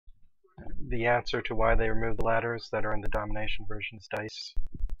the answer to why they removed the ladders that are in the domination version is dice.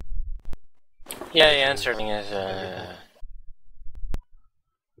 Yeah, the answer is the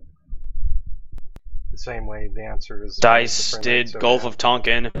same way the answer is dice did Gulf of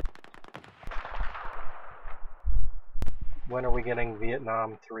Tonkin. When are we getting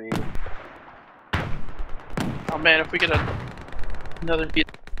Vietnam 3? Oh man, if we get another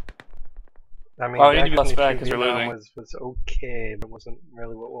Vietnam. I mean, oh, you need to be back because we're Vietnam losing. was okay, but wasn't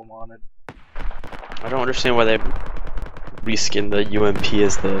really what we wanted. I don't understand why they reskinned the UMP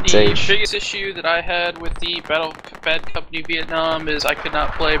as the H. The biggest issue that I had with the Bad Company Vietnam is I could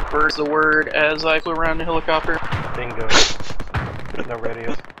not play Birds the Word as I flew around in a helicopter. Bingo. No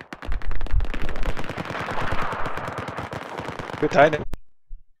radios. Good timing.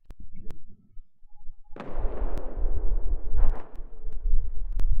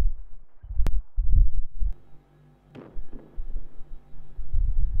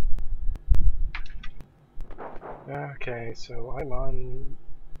 Okay, so I'm on...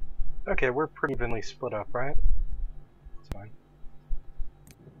 Okay, we're pretty evenly split up, right? That's fine.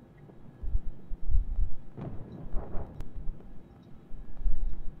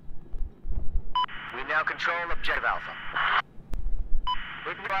 We now control Objective Alpha.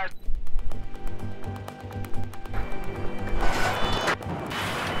 We've realized...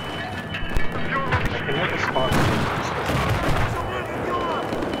 I can hit the spawn.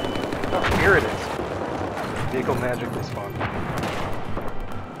 Oh, here it is. Vehicle magically spawned.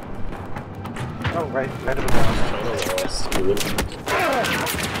 Oh, right of the ground.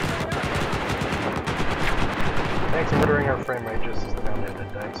 Thanks for murdering our frame rate just as the round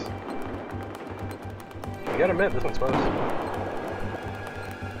ended, dice. You gotta admit, this one's close.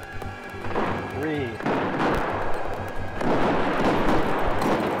 3.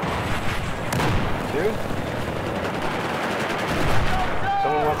 2.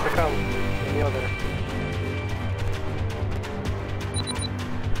 Someone wants to come. In the other.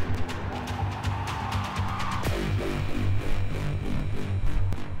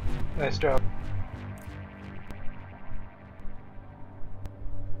 Nice job.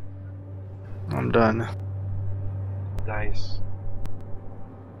 I'm done. Dice.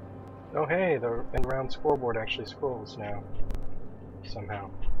 Oh hey, the end round scoreboard actually scrolls now.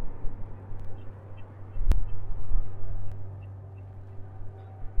 Somehow.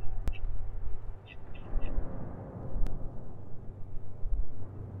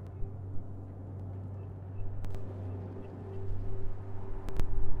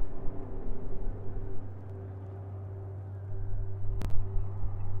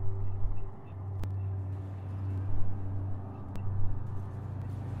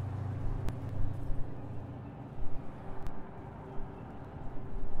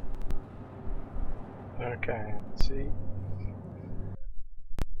 Okay, let's see.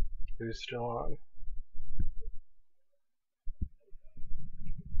 Who's still on?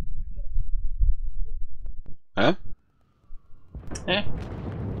 Huh? Eh?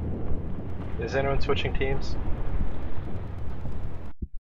 Is anyone switching teams?